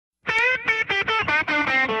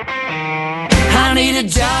need a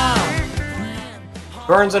job.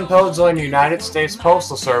 Burns and Poe joined United States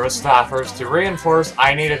Postal Service staffers to reinforce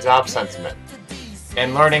I need a job sentiment.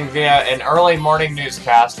 In learning via an early morning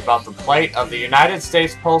newscast about the plight of the United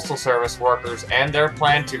States Postal Service workers and their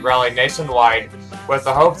plan to rally nationwide with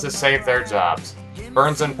the hope to save their jobs.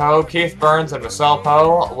 Burns and Poe, Keith Burns and Michelle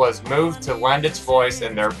Poe, was moved to lend its voice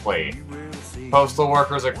in their plea. Postal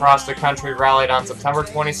workers across the country rallied on September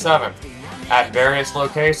 27th at various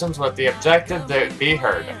locations with the objective to be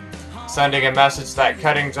heard, sending a message that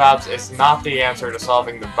cutting jobs is not the answer to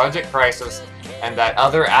solving the budget crisis and that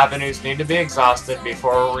other avenues need to be exhausted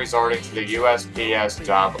before resorting to the U.S.P.S.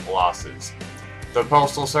 job losses. The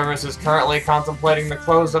Postal Service is currently contemplating the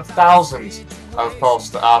close of thousands of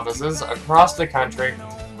post offices across the country,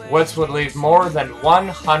 which would leave more than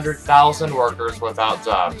 100,000 workers without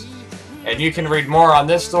jobs. And you can read more on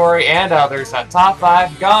this story and others at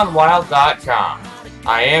top5gonewild.com.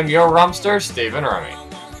 I am your rumster, Stephen Rummy.